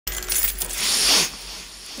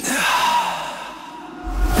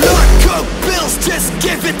just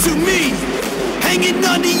give it to me. Hanging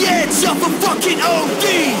on the edge of a fucking OD.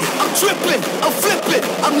 I'm tripping, I'm flipping,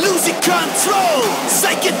 I'm losing control.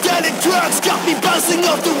 Psychedelic drugs got me bouncing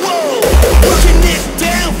off the wall. Working it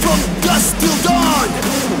down from dusk till dawn.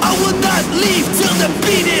 I will not leave till the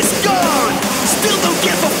beat is gone. Still don't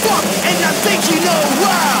give a fuck, and I think you know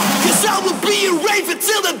why. Cause I will be a raver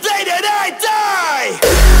till the day that I die.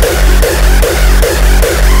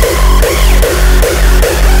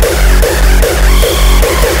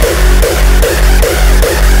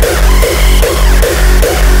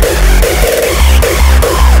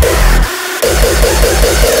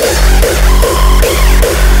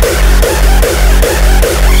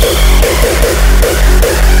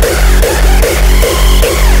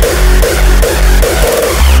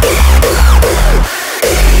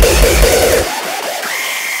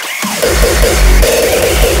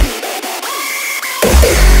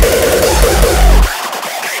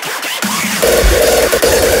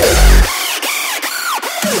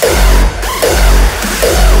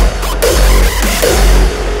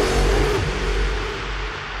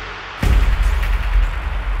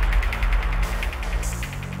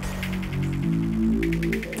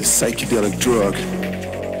 Psychedelic drug,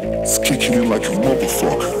 it's kicking in like a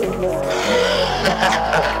motherfucker.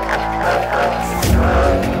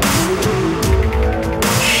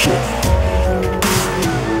 Shit.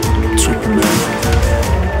 Tripping, man.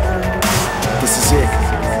 This is it.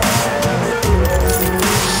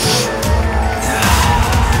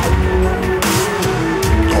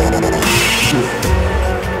 Oh, shit.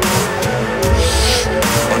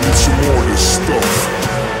 I need some more of this stuff.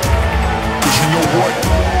 Cause you know what?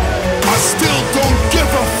 I still don't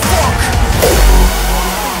give a fuck.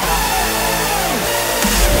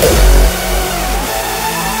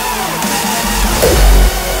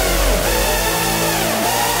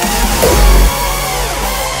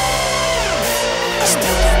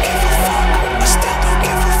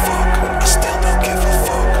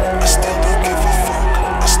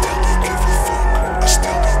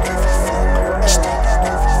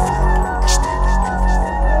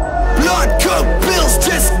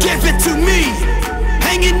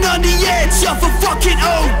 On the edge of a fucking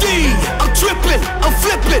OD. I'm tripping, I'm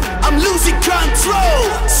flipping, I'm losing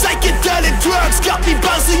control. Psychedelic drugs got me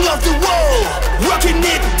bouncing off the wall. Working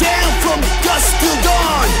it down from dusk till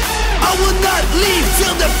dawn. I will not leave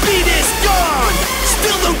till the beat is gone.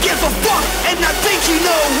 Still don't give a fuck, and I think you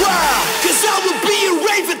know why. Cause I will be a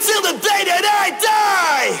raver till the day that I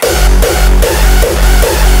die.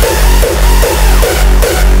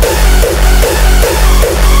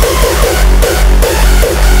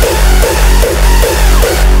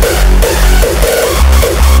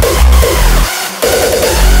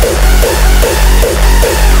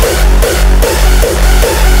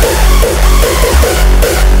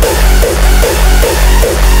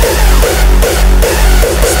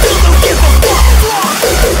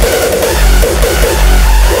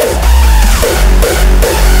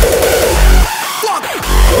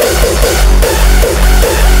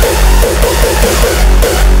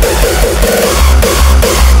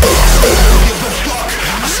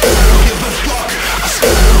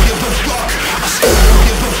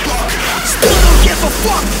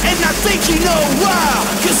 And I think you know why.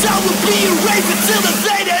 Cause I will be a raver till the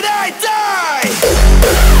day that